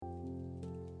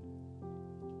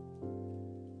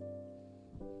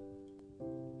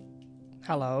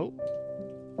Hello.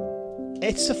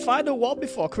 It's the final one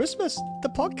before Christmas, the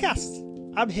podcast.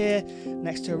 I'm here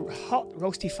next to a hot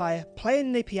roasty fire,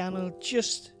 playing the piano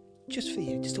just for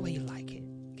you, just the way you like it.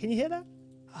 Can you hear that?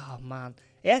 Oh man.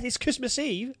 Yeah, it's Christmas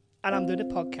Eve and I'm doing a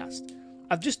podcast.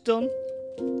 I've just done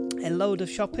a load of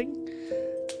shopping,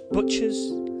 butchers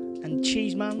and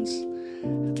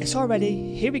cheesemans. It's all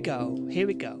ready. Here we go.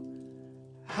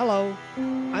 Hello,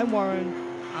 I'm Warren.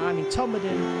 I'm in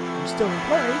Todmorden. I'm still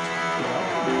employed.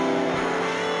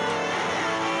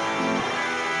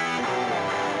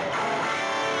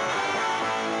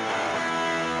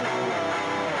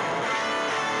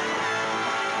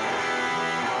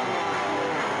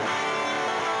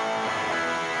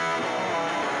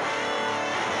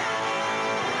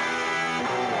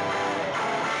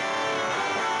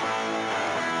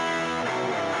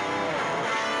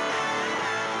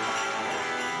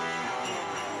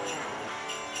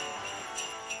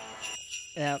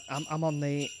 Yeah, I'm on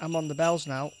the bells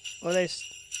now. Well, this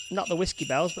not the whiskey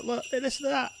bells, but look, listen to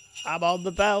that. I'm on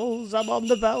the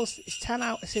bells. It's 10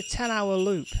 hour. It's a 10-hour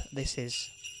loop. This is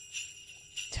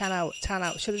 10 hour.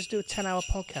 Should I just do a 10-hour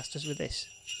podcast just with this?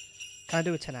 Can I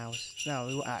do it 10 hours?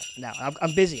 No.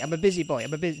 I'm busy. I'm a busy boy.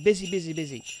 I'm a busy.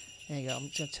 There you go. I'm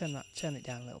just gonna turn it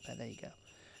down a little bit. There you go.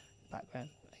 Background.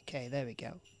 Okay, there we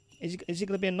go. Is it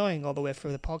going to be annoying all the way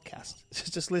through the podcast?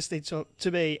 Just listening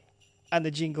to me and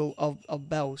the jingle of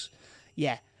bells.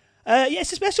 Yeah.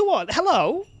 It's a special one.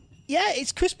 Hello. Yeah,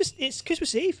 it's Christmas. It's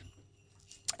Christmas Eve,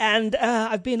 and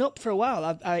I've been up for a while.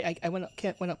 I went up.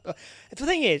 The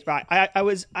thing is, right? I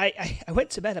went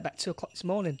to bed about 2:00 this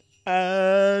morning,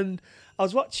 and I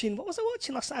was watching. What was I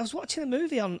watching last night? I was watching a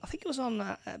movie on. I think it was on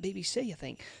BBC. I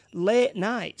think Late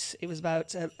Night. It was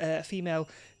about a female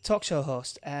talk show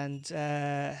host and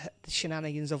the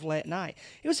shenanigans of late night.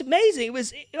 It was amazing.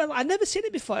 I'd never seen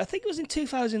it before. I think it was in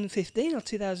 2015 or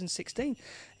 2016,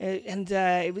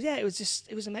 it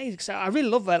was amazing. So I really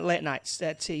love late night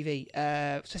TV,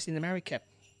 especially in America.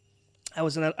 I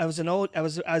was in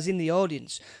the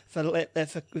audience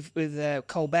with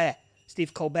Colbert,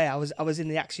 Steve Colbert. I was in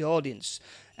the actual audience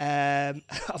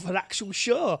of an actual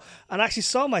show, and I actually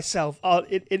saw myself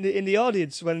in the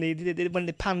audience when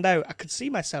they panned out. I could see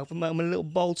myself. I'm in a little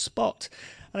bald spot,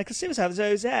 and I could see myself. So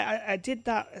I was there. I did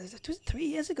that. It was 3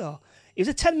 years ago. It was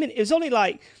a 10-minute. It was only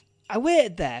like I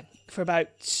waited there for about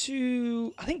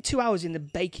 2 hours in the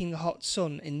baking hot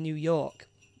sun in New York.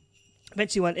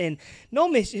 Eventually went in.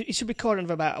 Normally it should be recording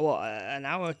for about an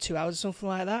hour, 2 hours, something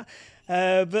like that.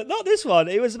 But not this one.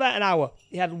 It was about an hour.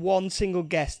 He had one single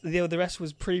guest. The rest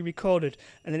was pre-recorded.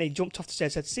 And then he jumped off the stage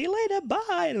and said, "See you later,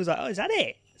 bye." And it was like, "Oh, is that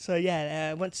it?" So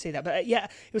yeah, I went to see that. But it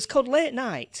was called Late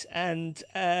Night. And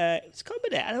it was called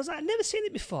it. And I was like, I'd never seen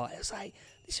it before. It was like,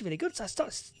 this is really good. So I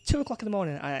started 2:00 in the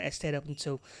morning. I stayed up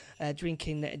until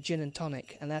drinking gin and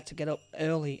tonic. And I had to get up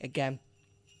early again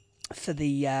for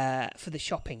the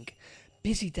shopping.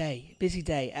 Busy day.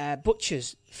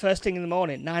 Butchers, first thing in the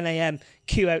morning, 9 a.m,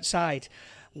 queue outside.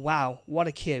 Wow, what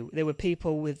a queue. There were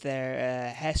people with their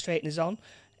hair straighteners on.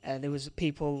 There was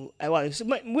people, it was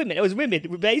women. It was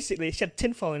women. Basically, she had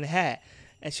tinfoil in her hair.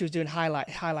 And she was doing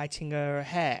highlighting her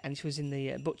hair. And she was in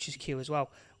the butcher's queue as well.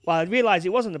 Well, I realised it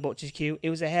wasn't the butcher's queue. It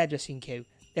was a hairdressing queue.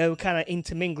 They were kind of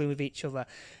intermingling with each other.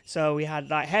 So we had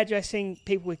like hairdressing,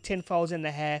 people with tinfoils in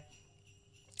their hair,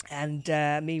 and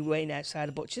me waiting outside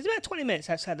the butcher's. About 20 minutes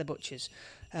outside the butcher's.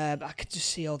 But I could just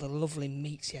see all the lovely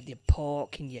meats. You had your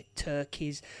pork and your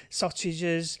turkeys,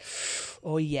 sausages.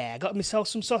 Oh yeah, I got myself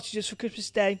some sausages for Christmas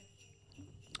Day.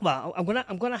 Well, I'm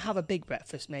gonna have a big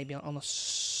breakfast maybe on a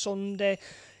Sunday.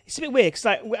 It's a bit weird because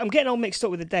I'm getting all mixed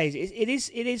up with the days.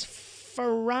 It is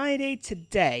Friday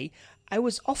today. I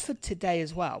was offered today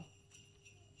as well.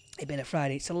 It being a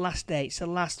Friday. It's the last day. It's the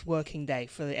last working day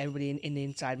for everybody in the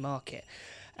inside market.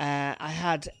 I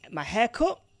had my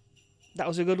haircut. That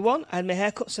was a good one. I had my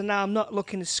haircut, so now I'm not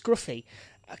looking as scruffy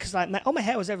because all my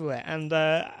hair was everywhere, and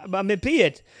my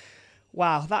beard.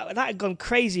 Wow, that had gone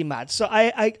crazy mad. So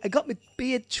I got my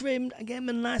beard trimmed. I gave him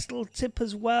a nice little tip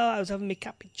as well. I was having my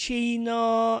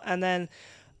cappuccino, and then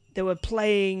they were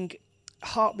playing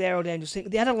Hark the Herald Angels thing.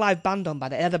 They had a live band on by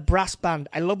that. They had a brass band.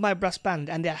 I love my brass band,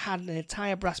 and they had an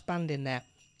entire brass band in there.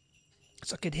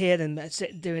 So I could hear them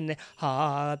doing the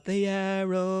Hark the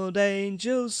Herald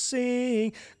Angels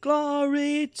sing,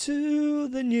 glory to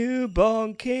the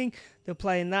newborn King. They were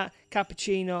playing that.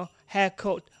 Cappuccino,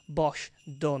 haircut, bosh,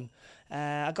 done.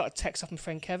 I got a text off my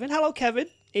friend Kevin. Hello, Kevin.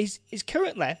 He's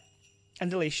currently,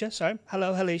 and Alicia, sorry.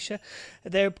 Hello, Alicia.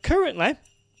 They're currently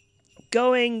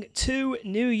going to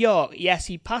New York. Yes,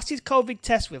 he passed his COVID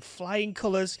test with flying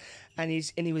colours, and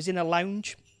he was in a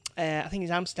lounge. I think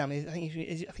it's Amsterdam. I think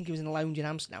he was in a lounge in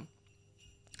Amsterdam.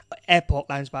 Airport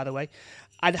lounge, by the way.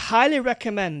 I'd highly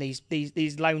recommend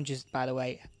these lounges, by the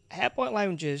way. Airport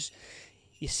lounges,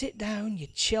 you sit down, you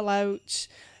chill out,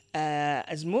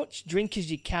 as much drink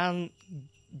as you can,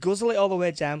 guzzle it all the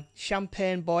way down.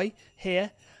 Champagne boy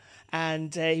here.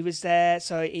 And he was there,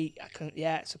 so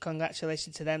so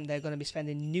congratulations to them. They're going to be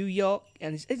spending New York,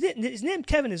 and his name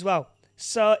Kevin as well.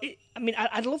 So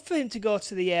I'd love for him to go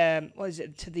to the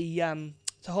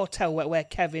the hotel where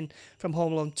Kevin from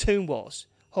Home Alone 2 was.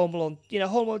 Home Alone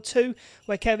 2,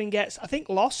 where Kevin gets, I think,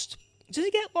 lost. Does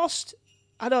he get lost?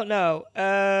 I don't know.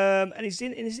 And he's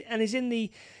in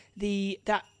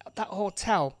that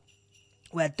hotel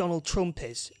where Donald Trump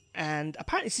is. And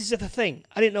apparently this is the thing.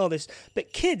 I didn't know this,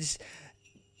 but kids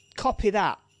copy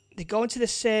that. They go into the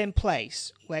same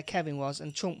place where Kevin was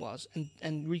and Trump was,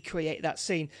 and recreate that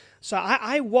scene. So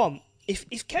I want,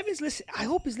 if Kevin's listening, I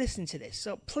hope he's listening to this.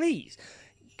 So please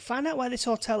find out where this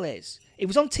hotel is. It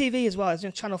was on TV as well. It was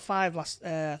on Channel 5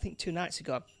 I think 2 nights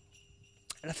ago.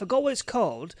 And I forgot what it's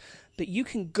called, but you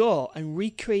can go and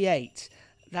recreate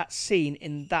that scene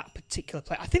in that particular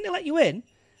place. I think they let you in.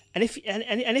 And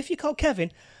if you call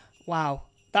Kevin, wow,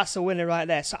 that's a winner right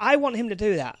there. So I want him to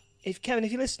do that. Kevin,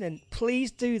 if you're listening,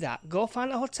 please do that. Go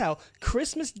find a hotel.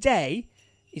 Christmas Day,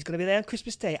 he's going to be there on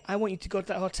Christmas Day. I want you to go to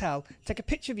that hotel, take a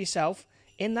picture of yourself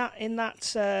in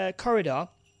that corridor,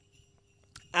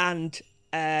 and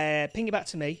ping it back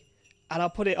to me, and I'll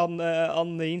put it on the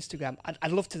Instagram.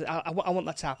 I'd love to. I want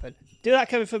that to happen. Do that,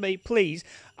 Kevin, for me, please.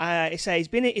 He's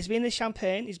been in the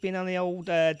Champagne. He's been on the old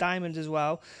Diamond as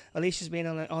well. Alicia's been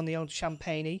on the old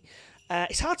Champagne.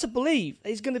 It's hard to believe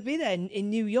he's going to be there in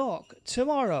New York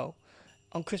tomorrow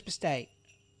on Christmas Day.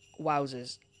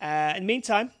 Wowzers. In the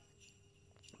meantime,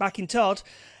 back in Todd.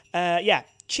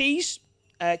 Cheese.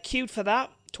 Queued for that.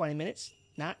 20 minutes.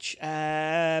 Natch.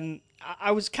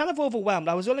 I was kind of overwhelmed.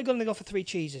 I was only going to go for 3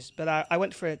 cheeses, but I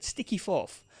went for a sticky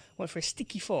fourth.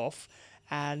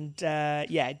 And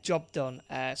job done.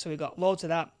 So we got loads of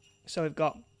that. So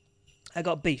I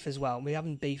got beef as well. We're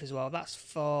having beef as well. That's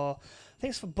I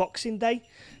think it's for Boxing Day.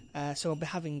 So we'll be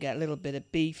having a little bit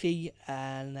of beefy.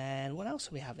 And then what else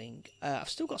are we having? I've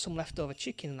still got some leftover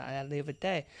chicken that I had the other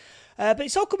day. But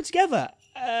it's all coming together.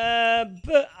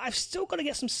 But I've still got to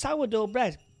get some sourdough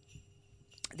bread.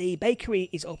 The bakery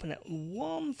is open at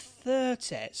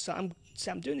 1:30, so I'm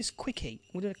doing this quickie.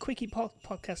 We're doing a quickie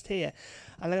podcast here,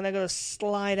 and then I'm going to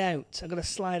slide out. I'm going to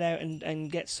slide out and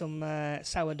get some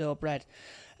sourdough bread.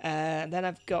 Then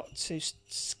I've got to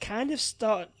kind of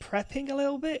start prepping a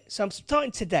little bit. So I'm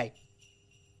starting today.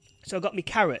 So I've got my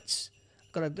carrots.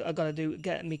 I've got to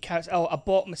get me carrots. Oh, I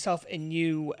bought myself a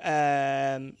new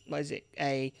a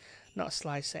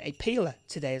peeler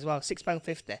today as well.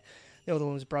 £6.50. The other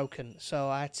one was broken, so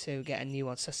I had to get a new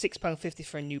one. So £6.50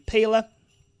 for a new peeler.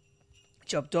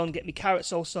 Job done. Get me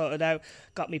carrots all sorted out.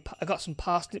 I got some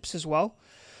parsnips as well.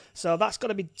 So that's got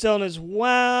to be done as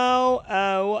well.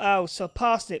 So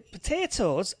parsnip,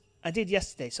 potatoes. I did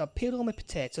yesterday. So I peeled all my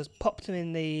potatoes, popped them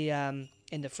in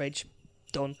the fridge.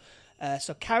 Done.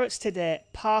 So carrots today,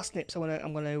 parsnips.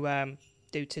 I'm going to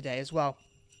do today as well.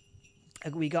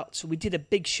 We did a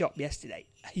big shop yesterday,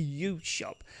 a huge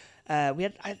shop. I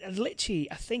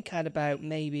had about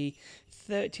maybe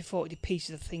 30 to 40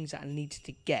 pieces of things that I needed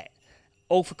to get,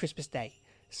 all for Christmas Day.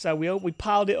 So we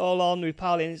piled it all on. It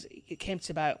came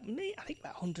to about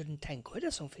 110 quid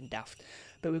or something daft.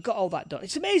 But we've got all that done.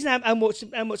 It's amazing how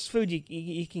much food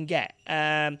you can get.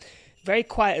 Very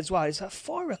quiet as well. It's at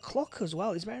 4 o'clock as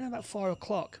well. It's around about 4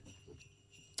 o'clock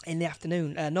in the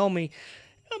afternoon. Normally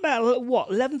about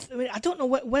 11th. I mean, I don't know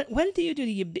when do you do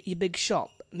your big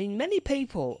shop? I mean, many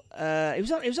people. It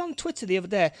was on Twitter the other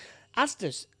day.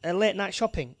 Asda's late night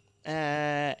shopping.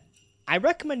 I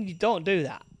recommend you don't do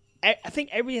that. I think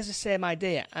everybody has the same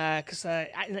idea because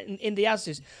in the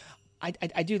Asda's,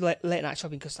 I do late night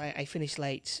shopping because I finish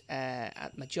late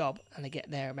at my job and I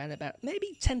get there around about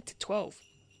maybe 10 to 12.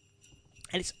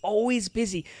 And it's always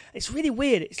busy. It's really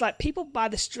weird. It's like people buy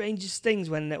the strangest things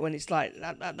when it's like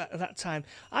that time.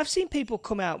 I've seen people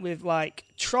come out with like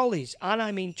trolleys, and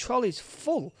I mean trolleys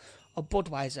full of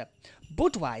Budweiser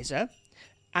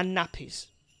and nappies.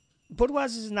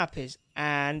 Budweiser's and nappies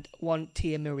and one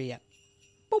Tia Maria.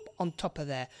 Boop, on top of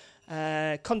there.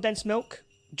 Condensed milk,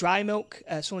 dry milk.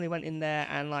 Somebody went in there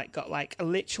and got a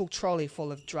literal trolley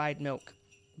full of dried milk.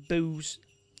 Booze,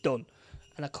 done.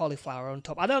 And a cauliflower on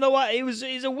top. I don't know what it was.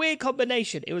 It's a weird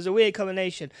combination.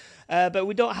 But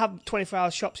we don't have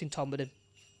 24-hour shops in Tomberton.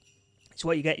 So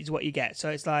what you get is what you get. So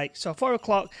it's 4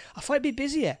 o'clock. I thought it'd be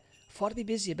busier.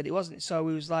 But it wasn't. So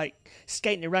we was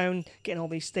skating around, getting all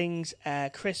these things,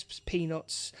 crisps,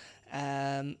 peanuts,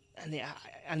 and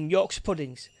Yorkshire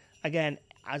puddings. Again,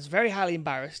 I was very highly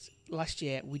embarrassed. Last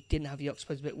year, we didn't have Yorkshire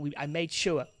puddings, but I made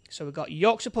sure. So we got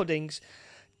Yorkshire puddings,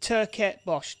 turkey,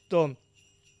 bosh, done.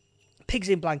 Pigs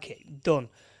in blanket, done.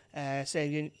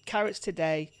 So carrots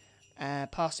today,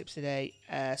 parsnips today,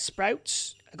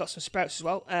 sprouts. I got some sprouts as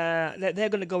well. They're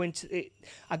going to go into it.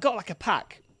 I got like a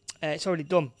pack. It's already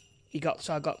done. I got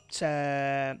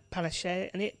panache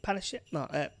in it.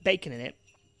 Bacon in it.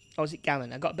 Or was it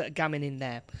gammon? I got a bit of gammon in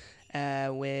there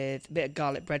with a bit of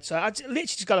garlic bread. So I literally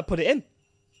just got to put it in.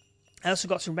 I also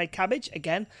got some red cabbage.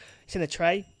 Again, it's in a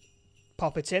tray.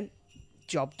 Pop it in.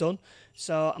 Job done.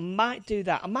 So I might do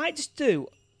that. I might just do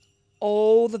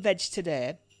all the veg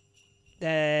today.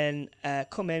 Then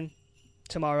come in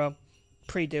tomorrow.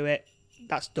 Pre-do it.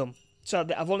 That's done. So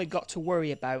that I've only got to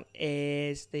worry about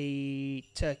is the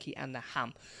turkey and the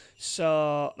ham.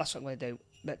 So that's what I'm going to do.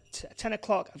 But at 10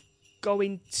 o'clock, I'm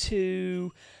going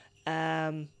to... where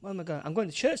am I going? I'm going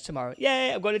to church tomorrow.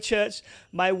 Yeah, I'm going to church.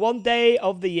 My one day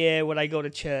of the year when I go to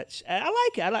church. I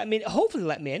like it. I mean, hopefully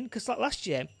let me in. Because like last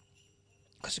year,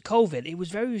 because of COVID, it was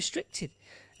very restricted.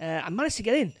 I managed to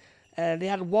get in. They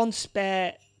had one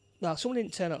spare... Well, someone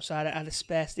didn't turn up, so they had a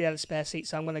spare seat,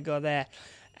 so I'm going to go there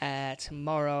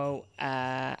tomorrow.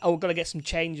 We're going to get some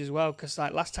change as well, because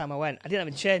like last time I went, I didn't have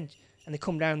any change. And they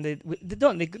come down, they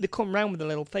come round with a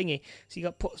little thingy, so you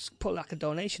got put like a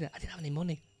donation in. I didn't have any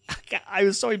money. I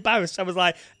was so embarrassed. I was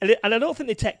like, and I don't think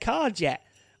they take cards yet.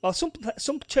 Well, some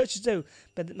churches do,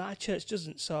 but my church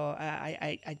doesn't. So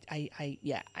I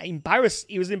embarrassed.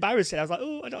 He was embarrassing. I was like,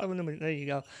 oh, I don't have any money. There you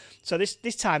go. So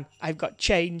this time I've got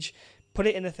change. Put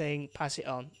it in the thing, pass it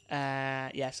on.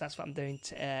 Yes, that's what I'm doing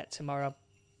tomorrow.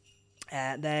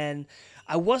 Then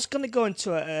I was going to go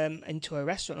into a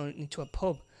restaurant or into a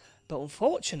pub, but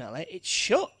unfortunately it's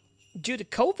shut due to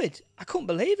COVID. I couldn't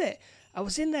believe it. I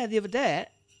was in there the other day,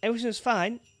 everything was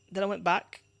fine. Then I went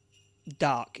back,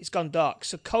 dark. It's gone dark.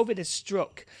 So COVID has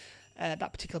struck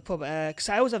that particular pub because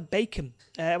I always have bacon.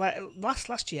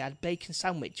 Last year I had bacon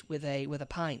sandwich with a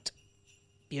pint.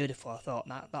 Beautiful. I thought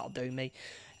that'll do me.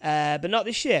 But not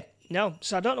this year. No.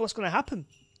 So I don't know what's going to happen.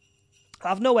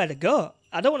 I've nowhere to go.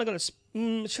 I don't want to go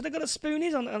to. Should I go to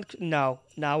Spoonies on? No.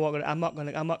 I'm not going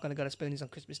to go to Spoonies on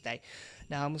Christmas Day.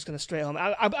 No, I'm just going to straight home.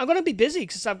 I'm going to be busy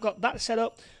because I've got that set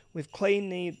up. We've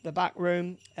cleaned the back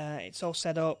room. It's all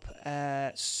set up.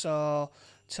 So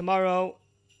tomorrow,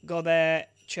 go there,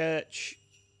 church,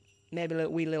 maybe a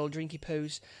wee little drinky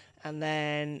poos, and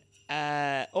then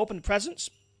open the presents.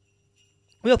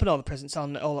 We open all the presents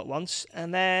on all at once,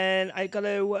 and then I got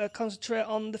to concentrate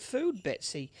on the food bit.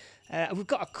 See, we've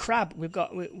got a crab. We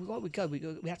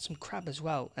had some crab as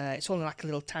well. It's only like a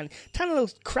little tiny little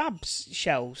crab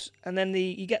shells, and then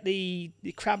you get the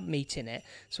crab meat in it.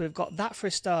 So we've got that for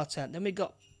a starter. Then we've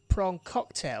got prawn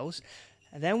cocktails,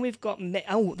 and then we've got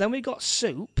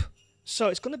soup. So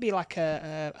it's going to be like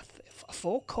a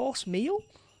 4-course meal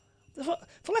for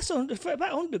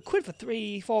about £100 for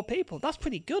 3-4 people. That's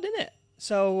pretty good, isn't it?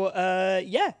 So,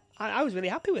 I was really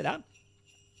happy with that.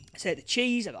 So the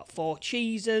cheese, I got 4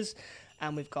 cheeses,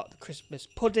 and we've got the Christmas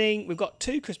pudding. We've got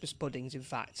 2 Christmas puddings, in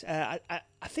fact. I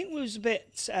think we was a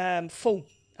bit full,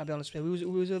 I'll be honest with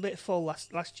you. We was a bit full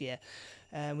last year,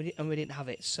 and we didn't have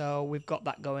it. So we've got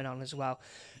that going on as well.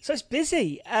 So it's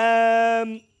busy.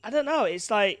 I don't know.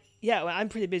 It's like, I'm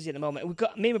pretty busy at the moment. We've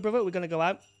got me and my brother, we're going to go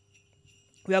out.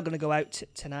 We are going to go out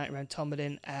tonight around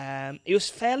Tomberton. It was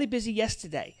fairly busy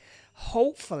yesterday.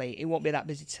 Hopefully it won't be that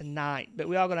busy tonight, but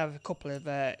we are going to have a couple of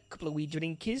wee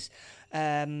drinkies.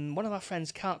 One of our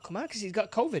friends can't come out because he's got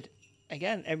COVID.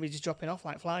 Again, everybody's just dropping off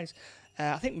like flies.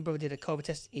 I think my brother did a COVID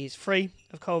test. He's free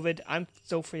of COVID. I'm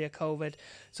still free of COVID.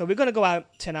 So we're going to go out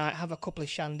tonight, have a couple of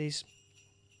shandies.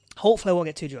 Hopefully I won't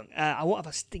get too drunk. I won't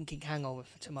have a stinking hangover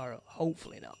for tomorrow.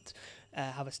 Hopefully not.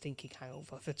 Have a stinking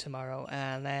hangover for tomorrow,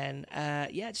 and then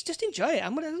just enjoy it.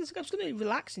 I'm just gonna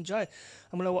relax, enjoy it.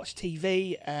 I'm gonna watch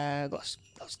TV. Got lots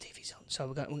of TVs on,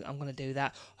 so I'm gonna do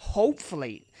that.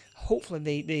 Hopefully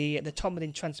the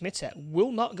Tomberton transmitter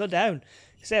will not go down.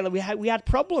 Say we had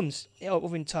problems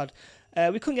over in Todd.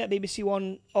 We couldn't get BBC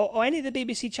One or any of the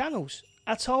BBC channels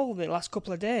at all the last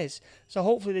couple of days. So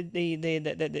hopefully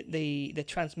the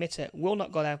transmitter will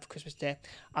not go down for Christmas Day.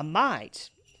 I might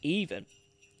even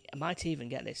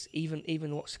get this.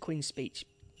 Even watch the Queen's speech.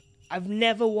 I've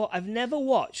never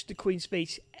watched the Queen's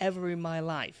speech ever in my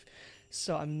life,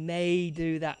 so I may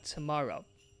do that tomorrow.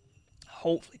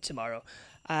 Hopefully tomorrow,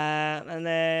 and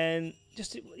then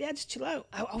just chill out.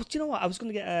 Do you know what? I was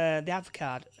going to get the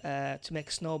Avocard to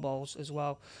make snowballs as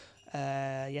well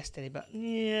yesterday, but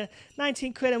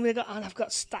 19 quid, and I've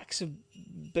got stacks of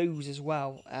booze as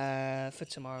well for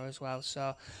tomorrow as well.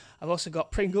 So I've also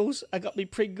got Pringles. I got me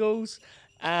Pringles.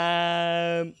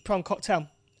 Prawn cocktail.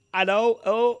 I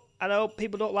know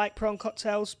people don't like prawn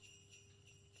cocktails,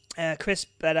 Chris,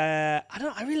 but I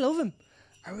really love them.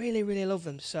 I really, really love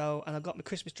them. So, and I've got my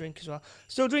Christmas drink as well.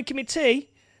 Still drinking my tea.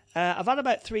 I've had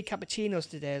about 3 cappuccinos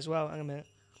today as well. Hang on a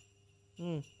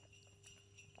minute.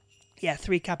 Yeah,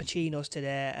 3 cappuccinos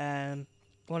today.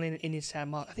 One in inside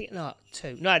mark. I think not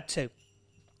 2. No, I had 2.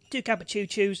 2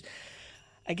 cappuccinos.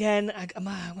 Again, I'm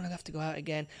gonna have to go out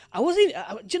again. I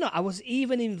was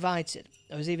even invited.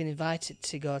 I was even invited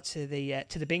to go to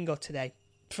the bingo today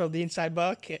from the inside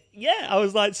market. Yeah, I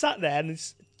was like sat there, and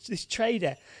this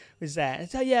trader was there. And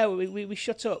so yeah, we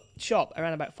shut up shop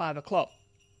around about 5 o'clock,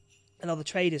 and all the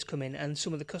traders come in, and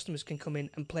some of the customers can come in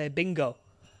and play bingo.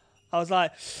 I was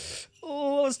like, I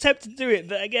was tempted to do it,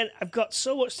 but again, I've got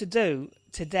so much to do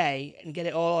today and get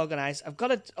it all organised. I've got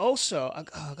to also.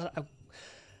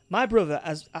 My brother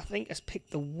has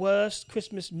picked the worst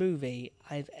Christmas movie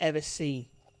I've ever seen,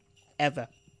 ever.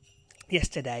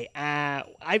 Yesterday,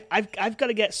 I've got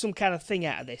to get some kind of thing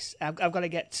out of this. I've got to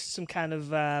get some kind of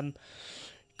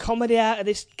comedy out of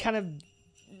this kind of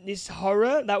this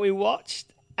horror that we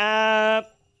watched. It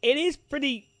is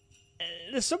pretty.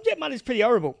 The subject matter is pretty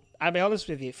horrible. I'll be honest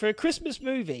with you. For a Christmas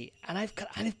movie, and I've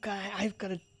got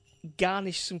to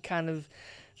garnish some kind of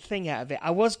thing out of it.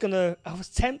 I was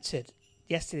tempted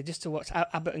yesterday just to watch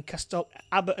Abbott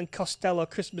and Costello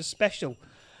Christmas special.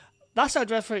 That's how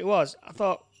dreadful it was. I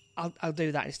thought I'll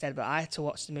do that instead, but I had to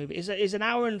watch the movie. It's an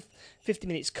hour and 50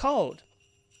 minutes cold.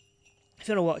 If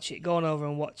you want to watch it, go on over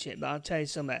and watch it. But I'll tell you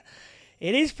something.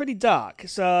 It is pretty dark.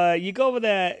 So you go over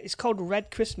there. It's called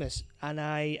Red Christmas, and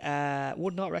I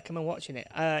would not recommend watching it.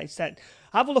 Instead,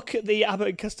 have a look at the Abbott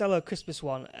and Costello Christmas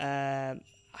one. I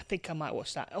think I might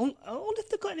watch that. I wonder if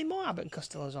they've got any more Abbott and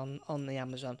Costellos on the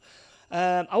Amazon.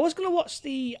 I was going to watch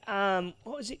the,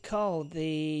 what is it called?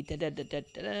 The, hang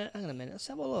on a minute, let's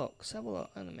have a look. Hang on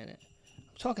a minute. I'm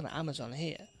talking to Amazon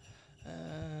here.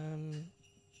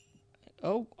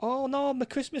 Oh no, my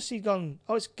Christmas is gone.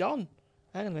 Oh, it's gone.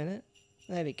 Hang on a minute.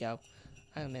 There we go.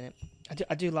 Hang on a minute.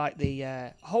 I do like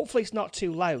the, hopefully it's not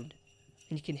too loud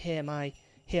and you can hear my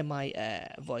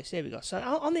voice. Here we go. So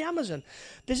on the Amazon,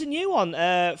 there's a new one,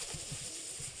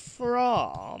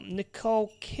 from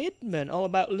Nicole Kidman, all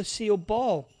about Lucille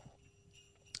Ball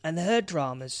and her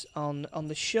dramas on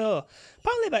the show.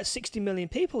 Apparently, about 60 million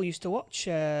people used to watch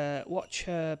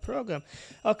her program.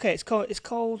 Okay, it's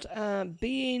called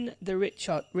Being the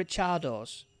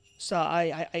Richardos. So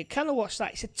I kind of watched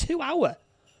that. It's a 2 hours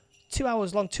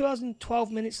long, 2 hours and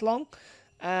 12 minutes long.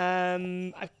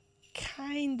 I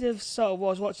kind of sort of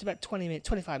was watching about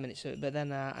 25 minutes of it, but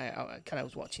then I kind of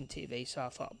was watching TV, so I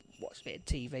thought I'd watch a bit of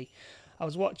TV. I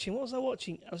was watching, what was I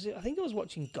watching? I think I was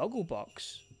watching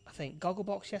Gogglebox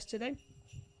yesterday.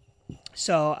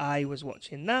 So I was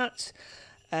watching that.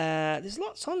 There's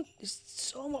lots on, there's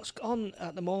so much on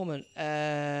at the moment.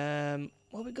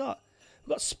 What we got? We've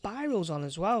got Spirals on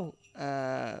as well.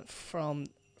 From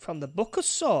the Book of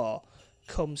Saw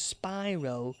comes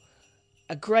Spiral.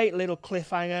 A great little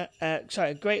cliffhanger.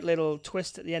 A great little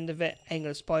twist at the end of it. Ain't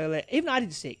gonna spoil it. Even I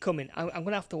didn't see it coming. I'm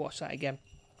gonna have to watch that again.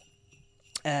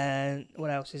 What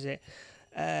else is it?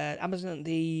 Amazon.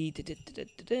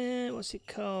 What's it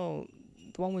called?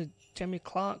 The one with Jeremy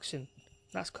Clarkson.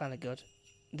 That's kind of good.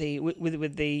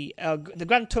 With the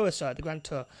Grand Tour. Sorry, the Grand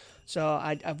Tour. So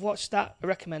I've watched that. I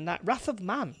recommend that. Wrath of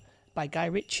Man by Guy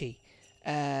Ritchie.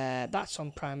 That's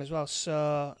on Prime as well.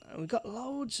 So we've got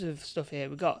loads of stuff here.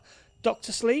 We've got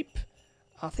Doctor Sleep.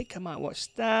 I think I might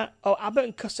watch that. Oh, Abbott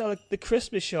and Costello, The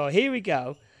Christmas Show. Here we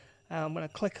go. I'm going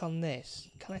to click on this.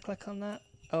 Can I click on that?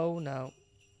 Oh, no.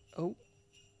 Oh.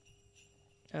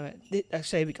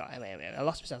 So here we go. I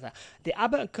lost myself there. The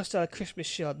Abbott and Costello Christmas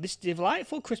Show. This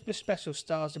delightful Christmas special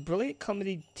stars a brilliant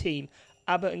comedy team,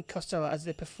 Abbott and Costello, as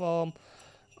they perform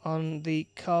on the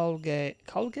Colgate.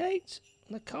 Colgate?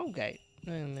 The Colgate.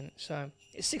 Wait a minute. So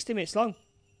it's 60 minutes long.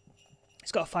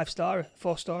 It's got a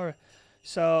 4-star.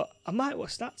 So I might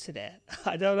watch that today.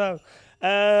 I don't know.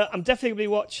 I'm definitely going to be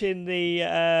watching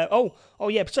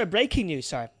the... breaking news,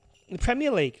 sorry. The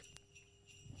Premier League.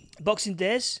 Boxing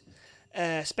Days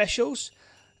specials.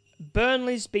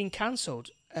 Burnley's been cancelled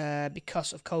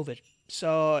because of COVID.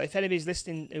 So if anybody's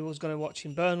listening who was going to watch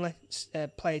in Burnley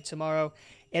play tomorrow,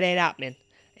 it ain't happening.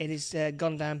 It is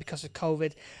gone down because of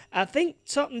COVID. I think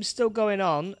something's still going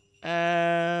on.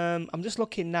 I'm just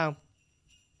looking now.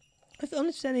 I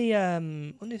wonder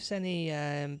if any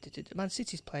Man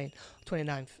City's playing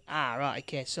 29th. Right,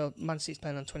 okay. So Man City's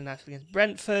playing on 29th against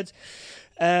Brentford.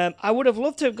 I would have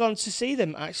loved to have gone to see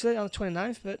them actually on the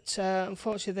 29th, but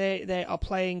unfortunately they are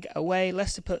playing away.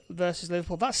 Leicester versus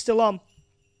Liverpool. That's still on.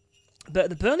 But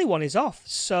the Burnley one is off.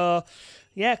 So,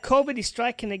 yeah, COVID is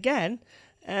striking again.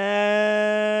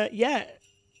 Yeah.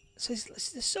 So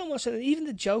there's so much. Even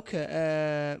the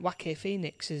Joker, Joaquin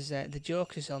Phoenix, is the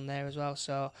Joker's on there as well.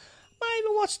 So, might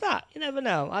even watch that. You never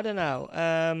know. I don't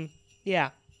know.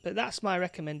 Yeah. But that's my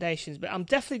recommendations. But I'm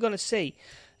definitely going to see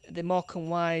the Morecambe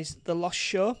Wise The Lost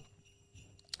Show.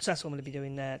 So that's what I'm going to be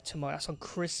doing tomorrow. That's on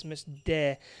Christmas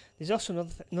Day. There's also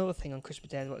another thing on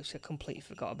Christmas Day which I completely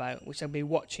forgot about, which I'll be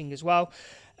watching as well.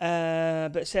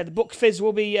 But say the Book Fizz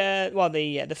will be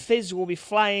the Fizz will be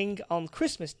flying on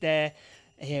Christmas Day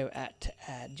here at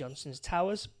Johnson's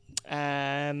Towers,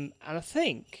 and I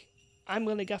think I'm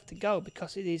going to have to go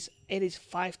because it is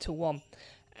 5-1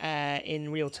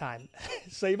 in real time.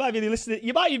 So you might be listening.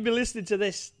 You might even be listening to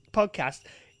this podcast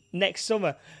next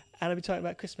summer. And I'll be talking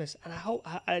about Christmas, and I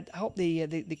hope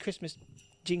the Christmas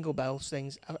jingle bells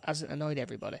things hasn't annoyed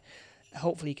everybody.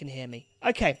 Hopefully you can hear me.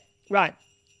 Okay, right.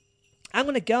 I'm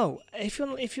gonna go. If you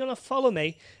want to follow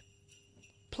me,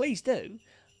 please do.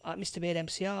 Mr. Beard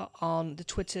MCR on the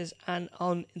Twitters and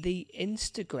on the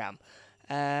Instagram.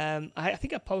 I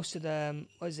think I posted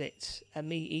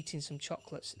me eating some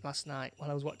chocolates last night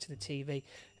while I was watching the TV,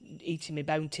 eating my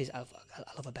bounties. I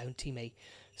love a bounty, me.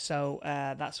 So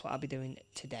that's what I'll be doing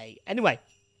today. Anyway,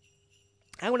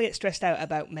 I'm going to get stressed out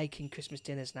about making Christmas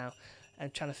dinners now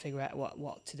and trying to figure out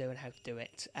what to do and how to do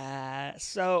it.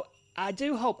 So I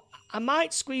do hope I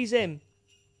might squeeze in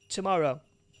tomorrow.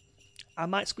 I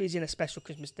might squeeze in a special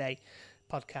Christmas Day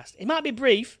podcast. It might be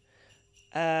brief,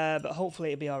 but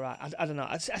hopefully it'll be all right. I don't know.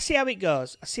 I see how it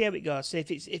goes. So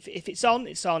if it's on,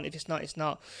 it's on. If it's not, it's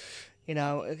not. You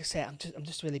know, like I say, I'm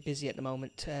just really busy at the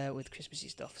moment with Christmassy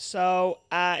stuff. So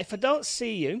if I don't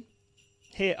see you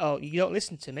here, you don't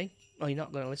listen to me, or you're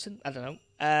not going to listen, I don't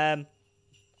know.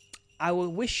 I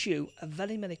will wish you a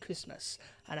very Merry Christmas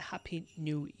and a Happy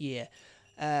New Year.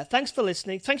 Thanks for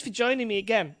listening. Thanks for joining me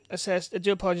again. I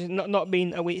do apologize not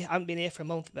being a week. I haven't been here for a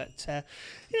month, but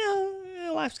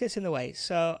life gets in the way.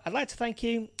 So I'd like to thank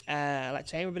you. I'd like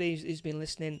to thank everybody who's been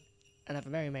listening, and have a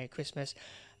very Merry Christmas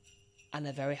and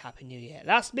a very Happy New Year.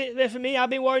 That's it for me. I've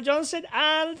been Warren Johnson,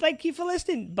 and thank you for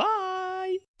listening.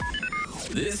 Bye.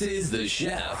 This is the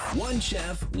One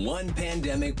Chef, One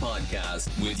Pandemic podcast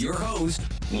with your host,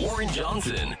 Warren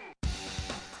Johnson.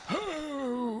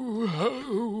 Ho,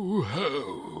 ho,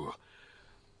 ho.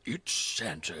 It's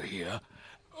Santa here.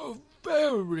 A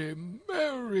very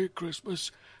Merry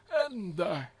Christmas and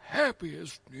the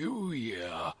happiest New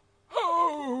Year.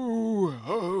 Ho,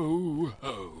 ho,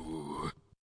 ho.